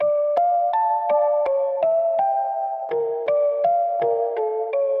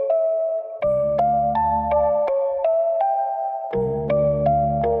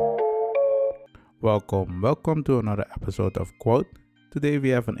Welcome to another episode of Quote. Today we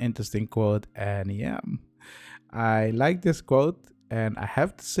have an interesting quote, and I like this quote, and I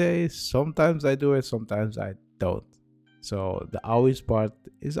have to say, sometimes I do it, sometimes I don't. So the always part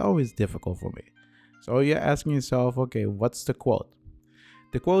is always difficult for me. So you're asking yourself, okay, what's the quote?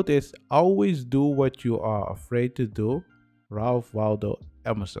 The quote is always do what you are afraid to do, Ralph Waldo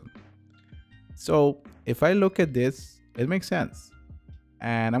Emerson. So if I look at this, it makes sense.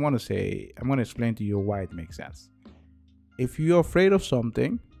 And I'm going to explain to you why it makes sense. If you're afraid of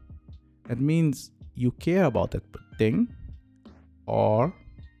something, that means you care about that thing, or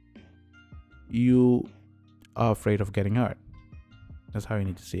you are afraid of getting hurt. That's how you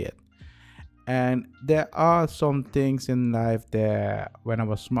need to see it. And there are some things in life that when I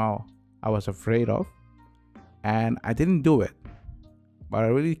was small, I was afraid of, and I didn't do it, but I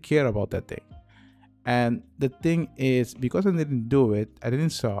really care about that thing. And the thing is, because I didn't do it, I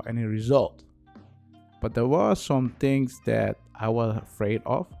didn't saw any result. But there were some things that I was afraid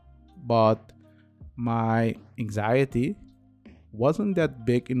of, but my anxiety wasn't that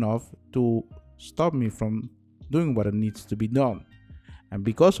big enough to stop me from doing what it needs to be done. And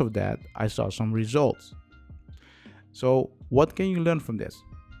because of that, I saw some results. So what can you learn from this?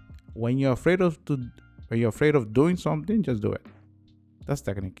 When you're afraid of doing something, just do it. That's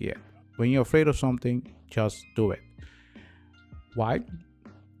technically it. When you're afraid of something, just do it. Why?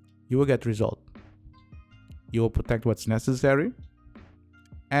 You will get result. You will protect what's necessary,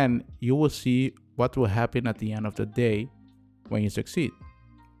 and you will see what will happen at the end of the day when you succeed.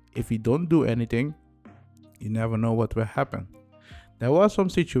 If you don't do anything, you never know what will happen. There was some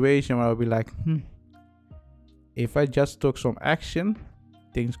situation where I'll be like, if I just took some action,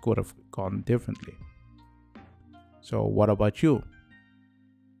 things could have gone differently. So what about you?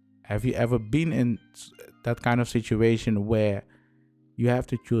 Have you ever been in that kind of situation where you have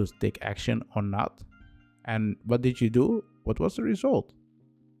to choose take action or not? And what did you do? What was the result?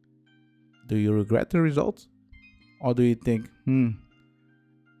 Do you regret the result? Or do you think,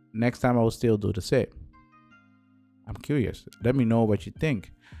 next time I will still do the same? I'm curious. Let me know what you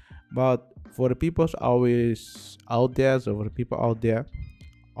think. But for the people always out there,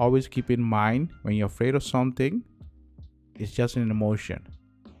 always keep in mind when you're afraid of something, it's just an emotion.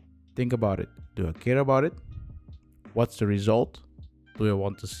 Think about it. Do I care about it? What's the result? Do I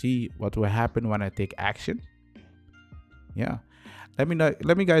want to see what will happen when I take action? Yeah. Let me know.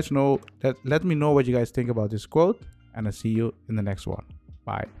 Let me guys know. Let me know what you guys think about this quote, and I'll see you in the next one.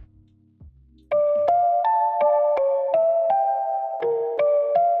 Bye.